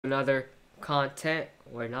Another content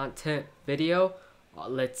or non-tent video.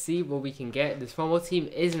 Let's see what we can get. This promo team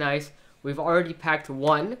is nice. We've already packed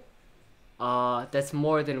one. That's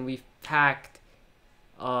more than we've packed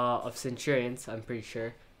of Centurions, I'm pretty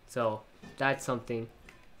sure. So that's something.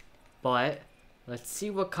 But let's see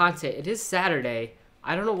what content. It is Saturday.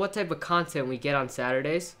 I don't know what type of content we get on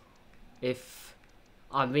Saturdays. If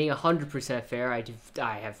I'm being 100% fair, I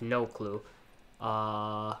have no clue.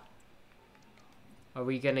 Are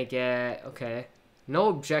we gonna get... Okay. No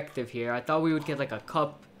objective here. I thought we would get like a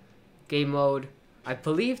cup game mode. I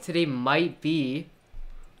believe today might be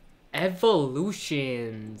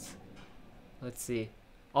evolutions. Let's see.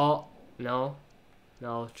 Oh, no.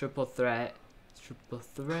 No, triple threat. Triple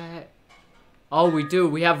threat. Oh, we do.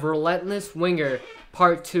 We have Relentless Winger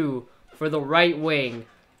Part 2 for the right wing.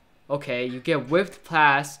 Okay, you get Whipped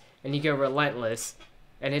Pass and you get Relentless.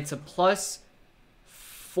 And it's a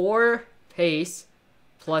 +4 pace,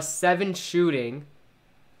 +7 shooting,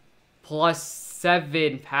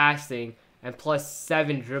 +7 passing, and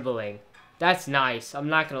 +7 dribbling. That's nice. I'm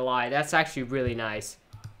not gonna lie. That's actually really nice.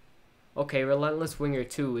 Okay, Relentless Winger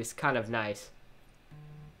 2 is kind of nice.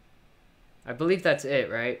 I believe that's it,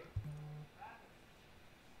 right?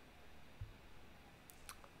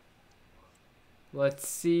 Let's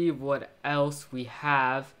see what else we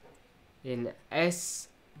have in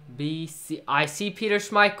SBC. I see Peter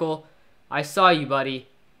Schmeichel. I saw you, buddy.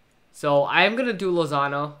 So, I am going to do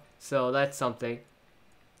Lozano. So, that's something.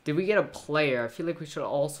 Did we get a player? I feel like we should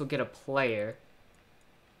also get a player.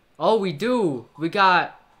 Oh, we do. We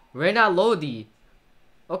got Reina Lodi.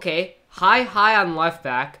 Okay. High on left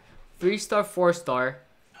back. 3-star, 4-star.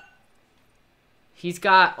 He's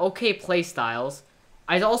got okay play styles.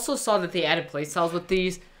 I also saw that they added playstyles with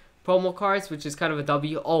these promo cards, which is kind of a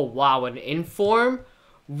W. Oh, wow. An Inform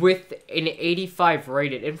with an 85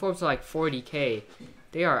 rated. Informs are like 40k.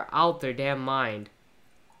 They are out their damn mind.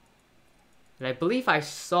 And I believe I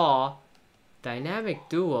saw Dynamic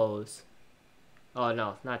Duos. Oh,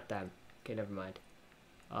 no. Not them. Okay, never mind.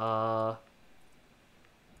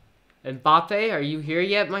 Mbappe, are you here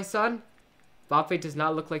yet, my son? Mbappe does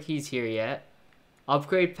not look like he's here yet.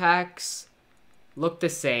 Upgrade packs look the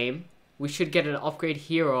same. We should get an upgrade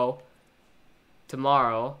hero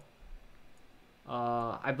tomorrow.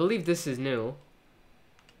 I believe this is new.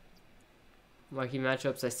 Marquee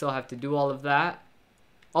matchups, I still have to do all of that.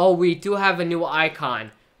 Oh, we do have a new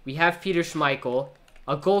icon. We have Peter Schmeichel,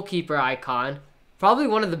 a goalkeeper icon. Probably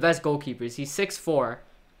one of the best goalkeepers. He's 6'4".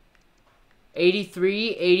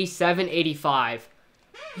 83, 87, 85.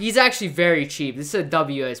 He's actually very cheap. This is a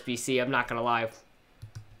WSBC, I'm not gonna lie.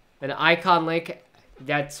 An icon link,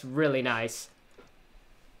 that's really nice.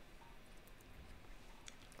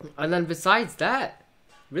 And then besides that,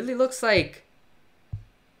 really looks like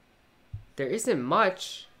there isn't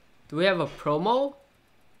much. Do we have a promo?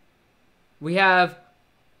 We have...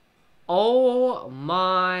 Oh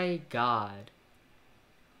my god.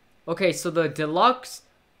 Okay, so the deluxe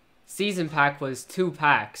season pack was 2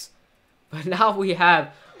 packs. But now we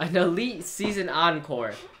have an elite season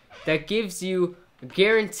encore that gives you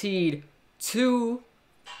guaranteed 2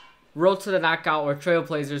 Road to the Knockout or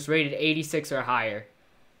Trailblazers rated 86 or higher.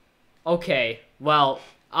 Okay, well,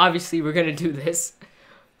 obviously we're gonna do this.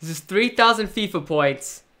 This is 3,000 FIFA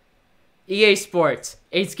points. EA Sports.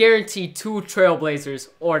 It's guaranteed 2 Trailblazers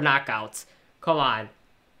or Knockouts. Come on.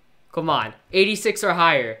 Come on. 86 or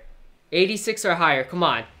higher. 86 or higher. Come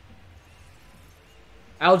on.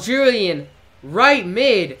 Algerian. Right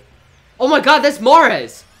mid. Oh my god, that's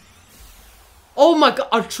Mahrez. Oh my god.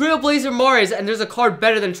 A Trailblazer Mahrez. And there's a card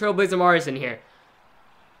better than Trailblazer Mahrez in here.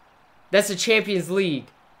 That's the Champions League.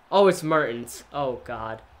 Oh, it's Mertens. Oh,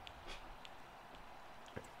 God.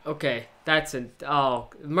 Okay, that's a... Oh,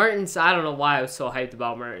 Mertens, I don't know why I was so hyped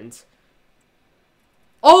about Mertens.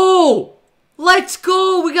 Oh! Let's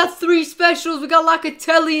go! We got 3 specials. We got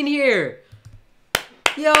Locatelli in here.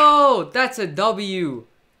 Yo, that's a W.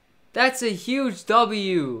 That's a huge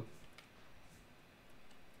W.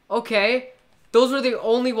 Okay. Those were the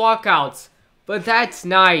only walkouts. But that's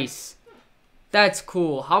nice. That's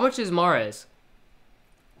cool. How much is Mahrez?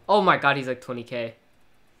 Oh my god, he's like 20k.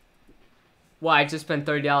 Wow, I just spent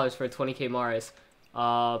 $30 for a 20k Mahrez.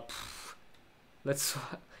 Let's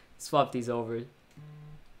swap these over.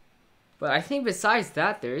 But I think besides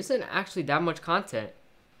that, there isn't actually that much content.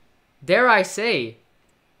 Dare I say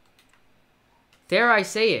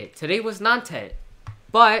it. Today was non-tent.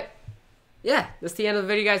 But, yeah, that's the end of the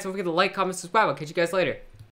video, guys. Don't forget to like, comment, subscribe. I'll catch you guys later.